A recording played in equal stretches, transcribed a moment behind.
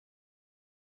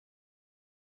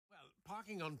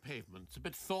Parking on pavements, a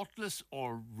bit thoughtless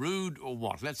or rude or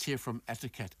what? Let's hear from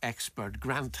etiquette expert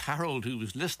Grant Harrold, who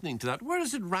was listening to that. Where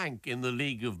does it rank in the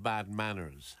League of Bad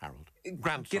Manners, Harold?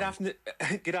 Grant, Good afternoon.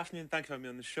 Good afternoon. Thank you for having me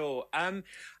on the show.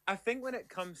 I think when it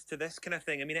comes to this kind of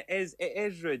thing, I mean, it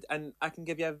is rude, and I can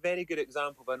give you a very good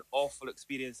example of an awful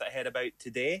experience that I heard about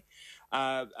today.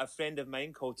 A friend of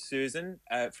mine called Susan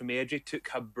from Airdrie took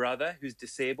her brother, who's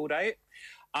disabled, out.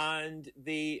 And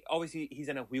obviously he's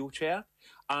in a wheelchair,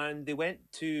 and they went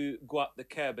to go up the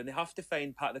curb, and they have to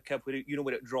find part of the curb where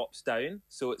where it drops down,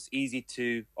 so it's easy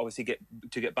to obviously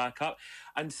get back up.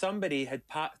 And somebody had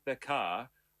parked their car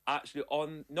actually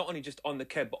on, not only just on the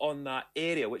curb, but on that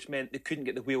area, which meant they couldn't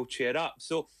get the wheelchair up.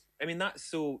 So I mean, that's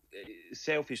so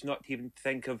selfish not to even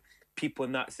think of people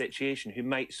in that situation who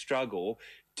might struggle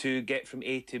to get from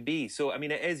A to B. So, I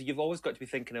mean, you've always got to be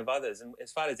thinking of others. And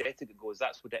as far as etiquette goes,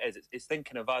 that's what it is. It's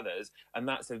thinking of others. And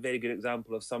that's a very good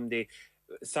example of somebody,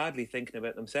 sadly, thinking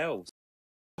about themselves.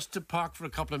 Just to park for a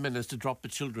couple of minutes to drop the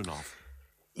children off.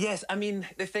 Yes, I mean,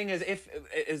 the thing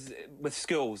is with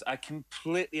schools, I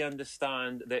completely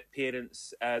understand that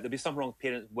parents, there'll be something wrong with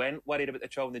parents when worried about their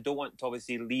children. They don't want to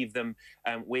obviously leave them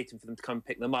waiting for them to come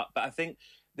pick them up. But I think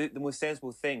the most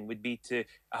sensible thing would be to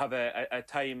have a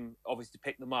time, obviously, to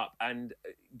pick them up and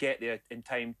get there in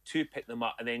time to pick them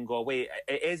up and then go away.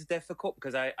 It is difficult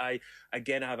because I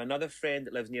have another friend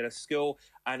that lives near a school,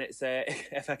 and it's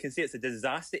if I can say, it's a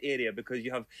disaster area because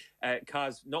you have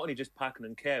cars not only just parking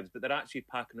on curbs, but they're actually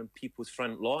parking on people's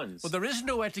front lawns. Well, there is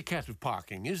no etiquette of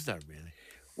parking, is there really?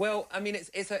 Well, I mean, it's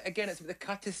the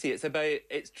courtesy.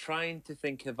 It's trying to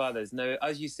think of others. Now,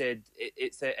 as you said,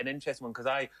 it's an interesting one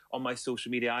because on my social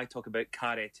media, I talk about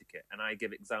car etiquette and I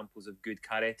give examples of good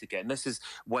car etiquette. And this is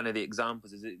one of the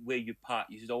examples: is that where you park,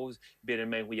 you should always bear in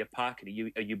mind where you're parking.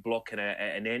 Are you blocking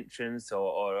an entrance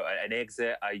or an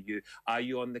exit? Are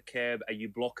you on the curb? Are you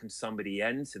blocking somebody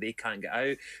in so they can't get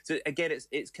out? So again,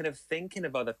 it's kind of thinking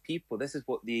of other people. This is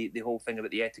what the whole thing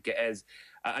about the etiquette is,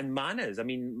 and manners. I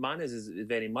mean, manners is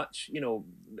very much,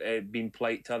 being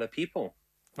polite to other people.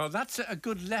 Well, that's a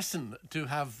good lesson to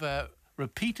have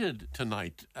repeated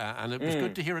tonight, and it was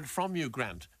good to hear it from you,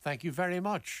 Grant. Thank you very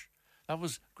much. That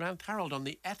was Grant Harrold on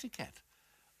the etiquette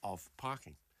of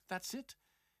parking. That's it.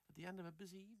 At the end of a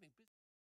busy evening.